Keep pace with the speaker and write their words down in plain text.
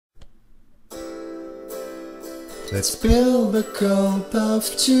Let's build a cult of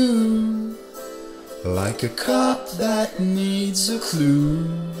two, like a cop that needs a clue.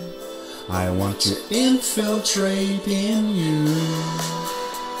 I want to infiltrate in you.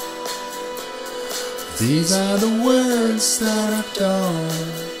 These are the words that I've done,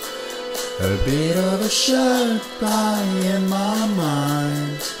 a bit of a shut by in my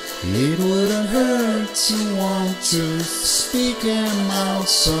mind. It wouldn't hurt to want to speak them out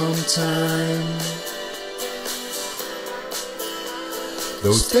sometime.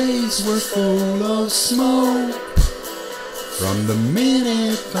 Those days were full of smoke from the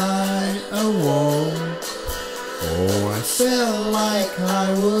minute I awoke. Oh, I felt like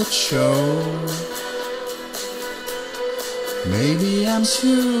I would choke. Maybe I'm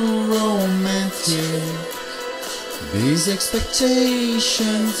too romantic. These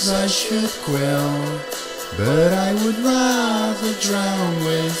expectations I should quell, but I would rather drown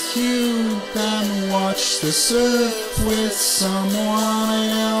with you than watch the surf with someone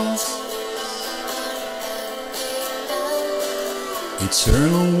else.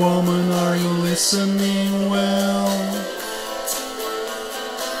 Eternal woman, are you listening well?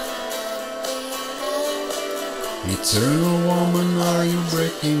 Eternal woman, are you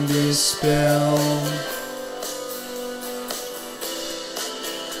breaking this spell?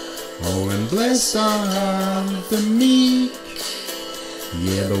 Oh, and blessed are the meek,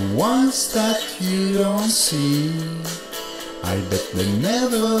 yeah, the ones that you don't see. I bet they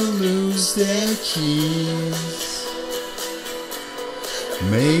never lose their keys.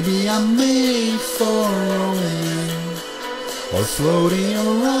 Maybe I'm made for roaming, or floating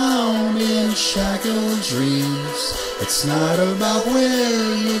around in shackled dreams. It's not about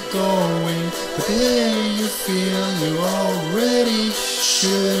where you're going, but there you feel you already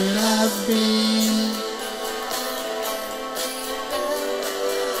should have been.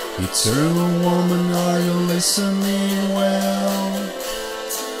 Eternal woman, are you listening well?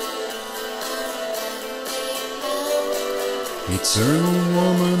 Eternal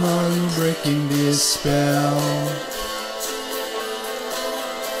woman, are you breaking this spell?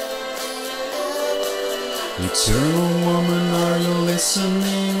 Eternal woman, are you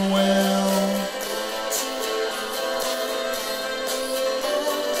listening well?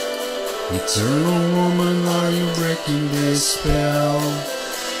 Eternal woman, are you breaking this spell?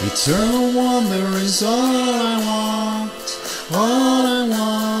 Eternal one, there is all I want, all I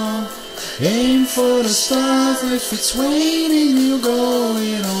want. Aim for the stars, if it's raining, you go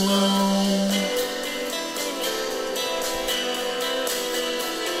it alone.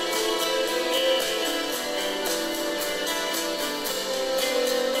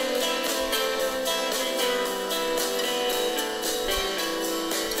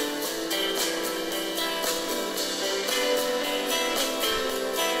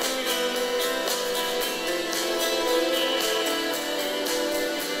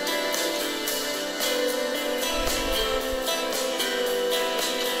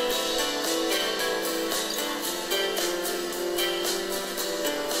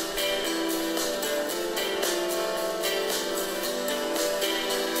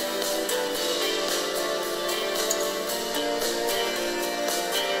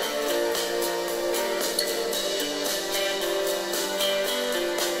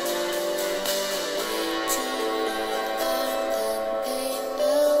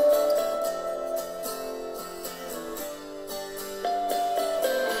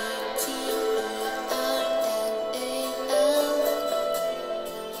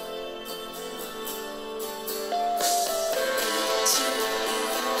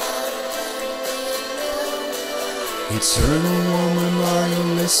 Eternal woman, are you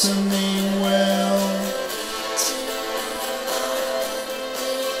listening well?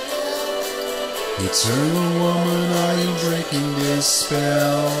 Eternal woman, are you breaking this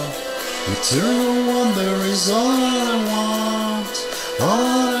spell? Eternal one, there is all I want,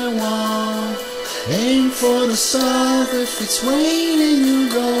 all I want. Aim for the stars, if it's raining, you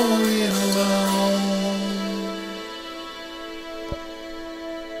go it alone.